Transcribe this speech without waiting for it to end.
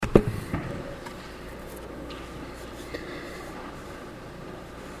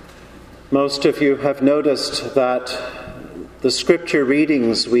Most of you have noticed that the scripture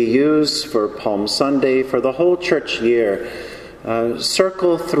readings we use for Palm Sunday for the whole church year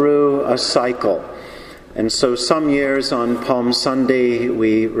circle through a cycle. And so some years on Palm Sunday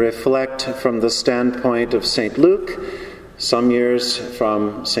we reflect from the standpoint of St. Luke, some years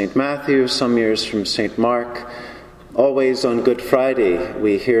from St. Matthew, some years from St. Mark. Always on Good Friday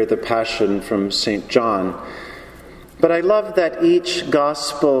we hear the Passion from St. John. But I love that each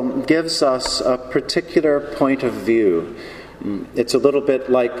gospel gives us a particular point of view. It's a little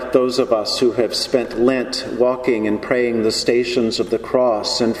bit like those of us who have spent Lent walking and praying the stations of the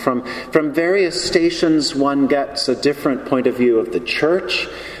cross. And from various stations one gets a different point of view of the church,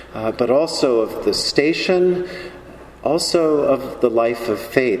 but also of the station, also of the life of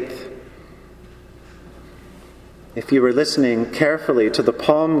faith. If you were listening carefully to the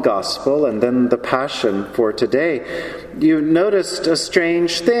Palm Gospel and then the Passion for today, you noticed a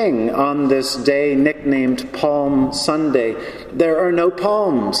strange thing on this day nicknamed Palm Sunday. There are no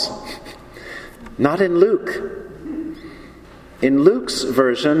palms. Not in Luke. In Luke's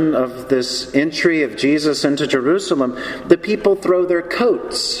version of this entry of Jesus into Jerusalem, the people throw their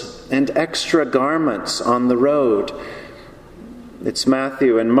coats and extra garments on the road. It's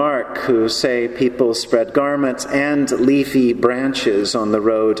Matthew and Mark who say people spread garments and leafy branches on the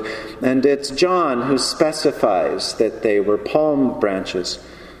road, and it's John who specifies that they were palm branches.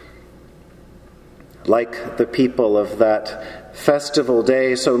 Like the people of that festival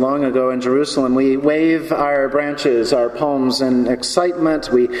day so long ago in Jerusalem, we wave our branches, our palms in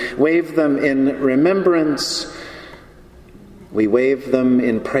excitement, we wave them in remembrance. We wave them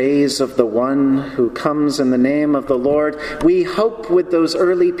in praise of the one who comes in the name of the Lord. We hope with those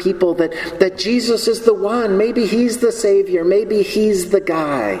early people that Jesus is the one. Maybe he's the Savior. Maybe he's the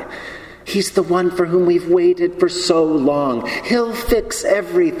guy. He's the one for whom we've waited for so long. He'll fix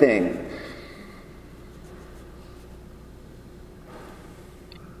everything.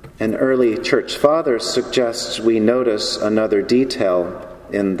 An early church father suggests we notice another detail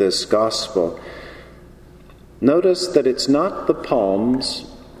in this gospel. Notice that it's not the palms,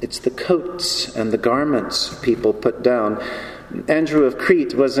 it's the coats and the garments people put down. Andrew of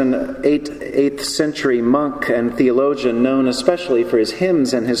Crete was an 8th century monk and theologian known especially for his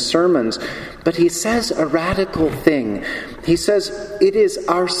hymns and his sermons. But he says a radical thing. He says, it is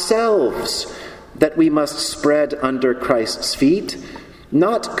ourselves that we must spread under Christ's feet.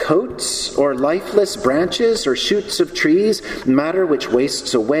 Not coats or lifeless branches or shoots of trees, matter which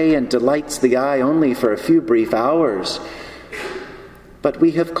wastes away and delights the eye only for a few brief hours. But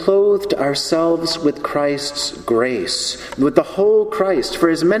we have clothed ourselves with Christ's grace, with the whole Christ. For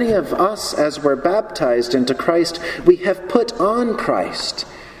as many of us as were baptized into Christ, we have put on Christ.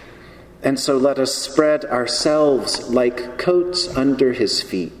 And so let us spread ourselves like coats under his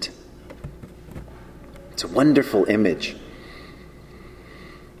feet. It's a wonderful image.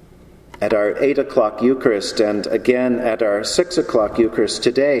 At our 8 o'clock Eucharist and again at our 6 o'clock Eucharist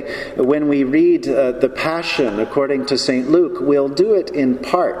today, when we read the Passion according to St. Luke, we'll do it in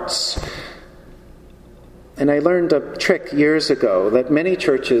parts. And I learned a trick years ago that many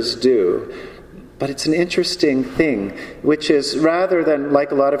churches do, but it's an interesting thing, which is rather than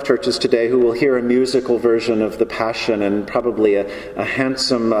like a lot of churches today who will hear a musical version of the Passion and probably a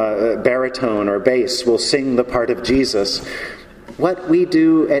handsome baritone or bass will sing the part of Jesus, what we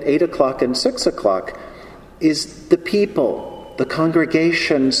do at 8 o'clock and 6 o'clock is the people, the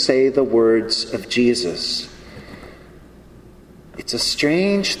congregation, say the words of Jesus. It's a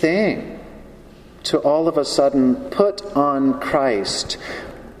strange thing to all of a sudden put on Christ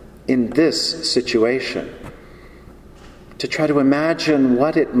in this situation, to try to imagine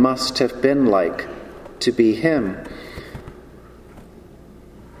what it must have been like to be him.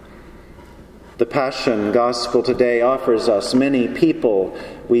 The Passion Gospel today offers us many people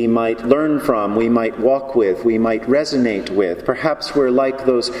we might learn from, we might walk with, we might resonate with. Perhaps we're like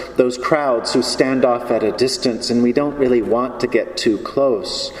those crowds who stand off at a distance and we don't really want to get too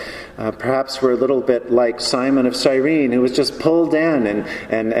close. Perhaps we're a little bit like Simon of Cyrene, who was just pulled in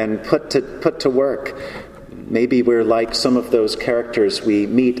and put to work. Maybe we're like some of those characters we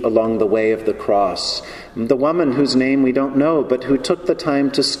meet along the way of the cross. The woman whose name we don't know, but who took the time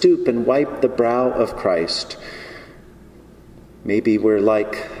to stoop and wipe the brow of Christ. Maybe we're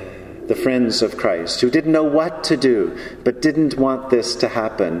like the friends of Christ, who didn't know what to do, but didn't want this to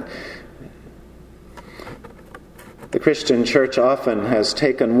happen. The Christian church often has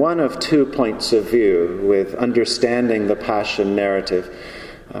taken one of two points of view with understanding the Passion narrative.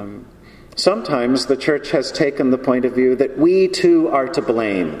 Sometimes the church has taken the point of view that we too are to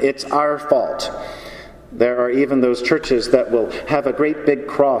blame. It's our fault. There are even those churches that will have a great big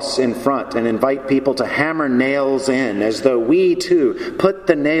cross in front and invite people to hammer nails in, as though we too put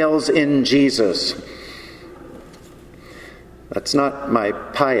the nails in Jesus. That's not my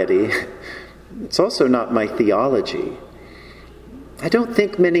piety. It's also not my theology. I don't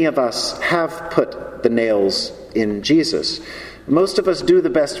think many of us have put the nails in Jesus. Most of us do the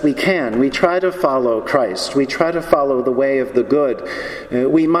best we can. We try to follow Christ. We try to follow the way of the good.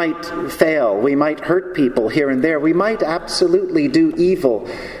 We might fail. We might hurt people here and there. We might absolutely do evil.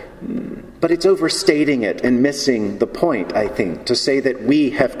 But it's overstating it and missing the point, I think, to say that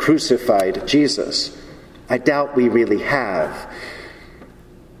we have crucified Jesus. I doubt we really have.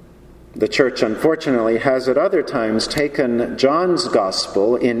 The church, unfortunately, has at other times taken John's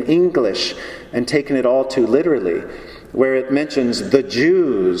gospel in English and taken it all too literally, where it mentions the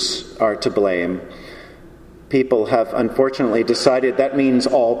Jews are to blame. People have unfortunately decided that means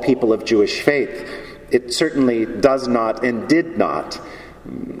all people of Jewish faith. It certainly does not and did not.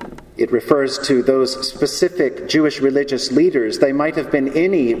 It refers to those specific Jewish religious leaders. They might have been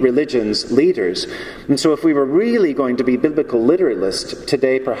any religion's leaders. And so if we were really going to be biblical literalists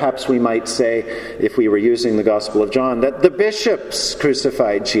today, perhaps we might say, if we were using the Gospel of John, that the bishops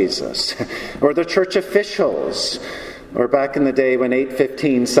crucified Jesus, or the church officials, or back in the day when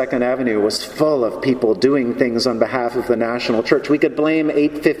 815 2nd Avenue was full of people doing things on behalf of the national church. We could blame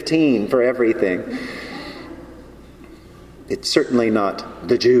 815 for everything. It's certainly not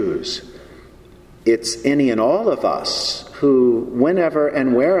the Jews. It's any and all of us who, whenever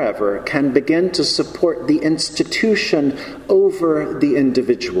and wherever, can begin to support the institution over the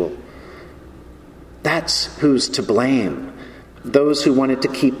individual. That's who's to blame. Those who wanted to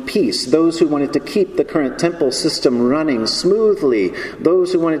keep peace, those who wanted to keep the current temple system running smoothly,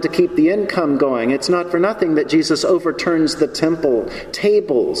 those who wanted to keep the income going. It's not for nothing that Jesus overturns the temple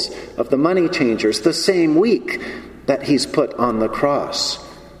tables of the money changers the same week that he's put on the cross.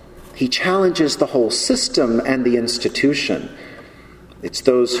 He challenges the whole system and the institution. It's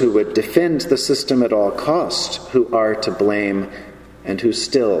those who would defend the system at all cost who are to blame and who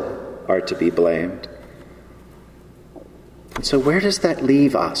still are to be blamed. And so where does that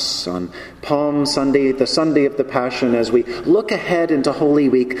leave us on Palm Sunday, the Sunday of the Passion, as we look ahead into Holy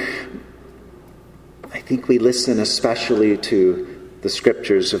Week? I think we listen especially to the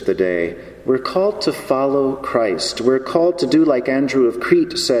scriptures of the day. We're called to follow Christ. We're called to do like Andrew of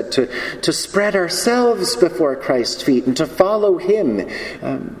Crete said, to spread ourselves before Christ's feet and to follow him.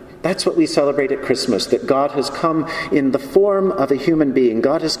 That's what we celebrate at Christmas, that God has come in the form of a human being.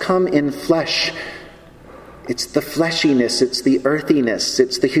 God has come in flesh. It's the fleshiness, it's the earthiness,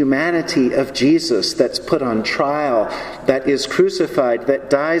 it's the humanity of Jesus that's put on trial, that is crucified,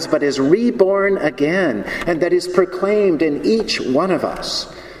 that dies but is reborn again, and that is proclaimed in each one of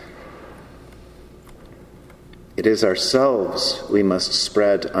us. It is ourselves we must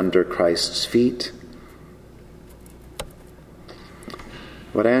spread under Christ's feet.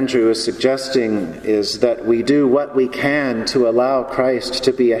 What Andrew is suggesting is that we do what we can to allow Christ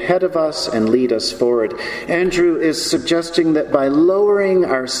to be ahead of us and lead us forward. Andrew is suggesting that by lowering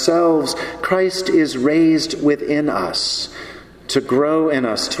ourselves, Christ is raised within us, to grow in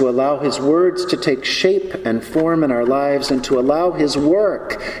us, to allow his words to take shape and form in our lives, and to allow his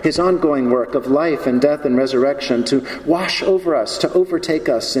work, his ongoing work of life and death and resurrection, to wash over us, to overtake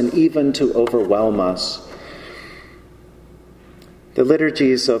us, and even to overwhelm us. The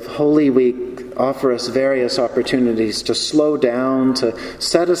liturgies of Holy Week offer us various opportunities to slow down, to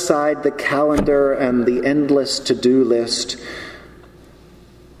set aside the calendar and the endless to-do list.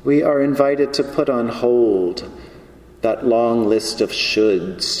 We are invited to put on hold that long list of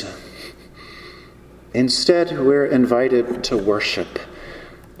shoulds. Instead, we're invited to worship,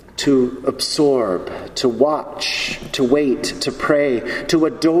 to absorb, to watch, to wait, to pray, to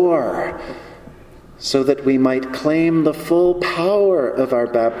adore, so that we might claim the full power of our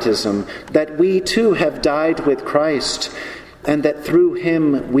baptism, that we too have died with Christ, and that through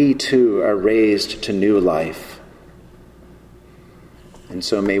him we too are raised to new life. And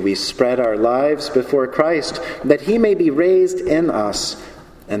so may we spread our lives before Christ, that he may be raised in us,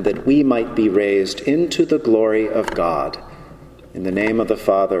 and that we might be raised into the glory of God. In the name of the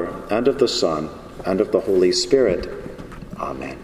Father, and of the Son, and of the Holy Spirit. Amen.